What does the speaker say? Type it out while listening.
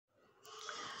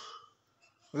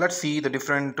Let's see the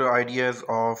different ideas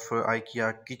of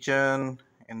IKEA kitchen.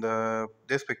 In the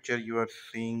this picture, you are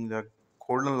seeing the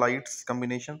golden lights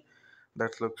combination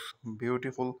that looks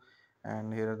beautiful.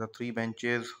 And here are the three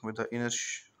benches with the inner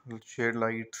shade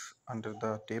lights under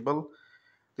the table.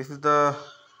 This is the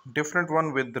different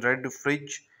one with the red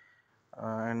fridge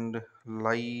and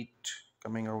light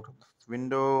coming out of the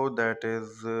window. That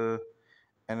is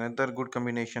another good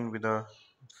combination with a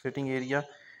sitting area.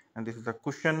 And this is a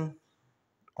cushion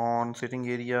on sitting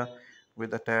area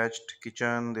with attached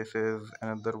kitchen. This is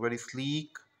another very sleek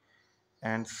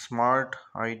and smart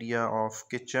idea of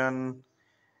kitchen.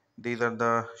 These are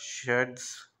the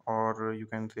sheds, or you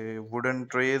can say wooden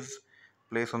trays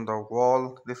placed on the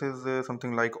wall. This is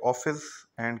something like office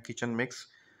and kitchen mix.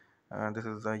 This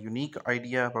is a unique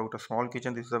idea about a small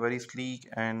kitchen. This is a very sleek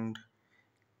and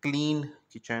clean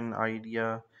kitchen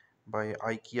idea by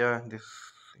IKEA. This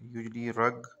usually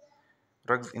rugs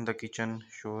in the kitchen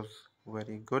shows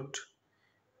very good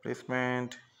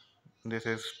placement. This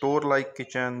is store like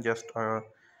kitchen, just a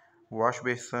wash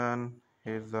basin.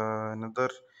 Here's another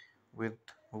with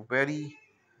very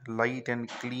light and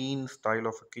clean style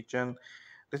of a kitchen.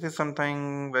 This is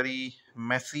something very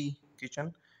messy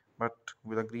kitchen, but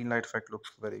with a green light effect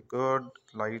looks very good.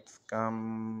 Lights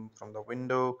come from the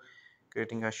window,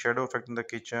 creating a shadow effect in the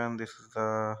kitchen. This is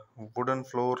the wooden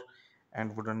floor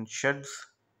and wooden sheds.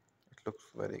 It looks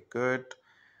very good.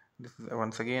 This is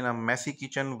once again a messy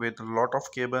kitchen with a lot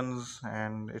of cabins,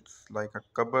 and it's like a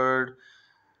cupboard.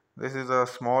 This is a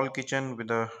small kitchen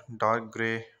with a dark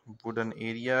gray wooden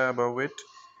area above it.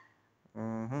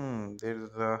 There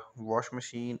is a wash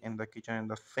machine in the kitchen, and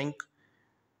the sink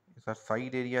is a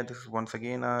side area. This is once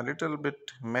again a little bit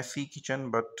messy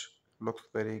kitchen, but looks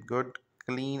very good,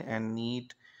 clean and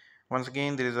neat. Once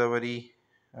again, there is a very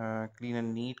clean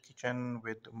and neat kitchen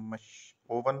with much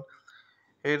oven.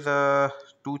 Here's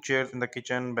two chairs in the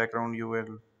kitchen. Background, you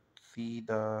will see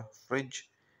the fridge,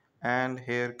 and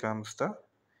here comes the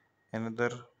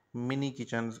another mini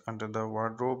kitchens under the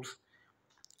wardrobes.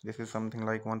 This is something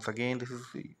like, once again, this is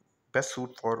the best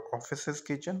suit for offices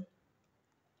kitchen.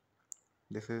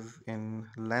 This is in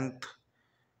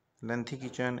lengthy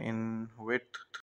kitchen in width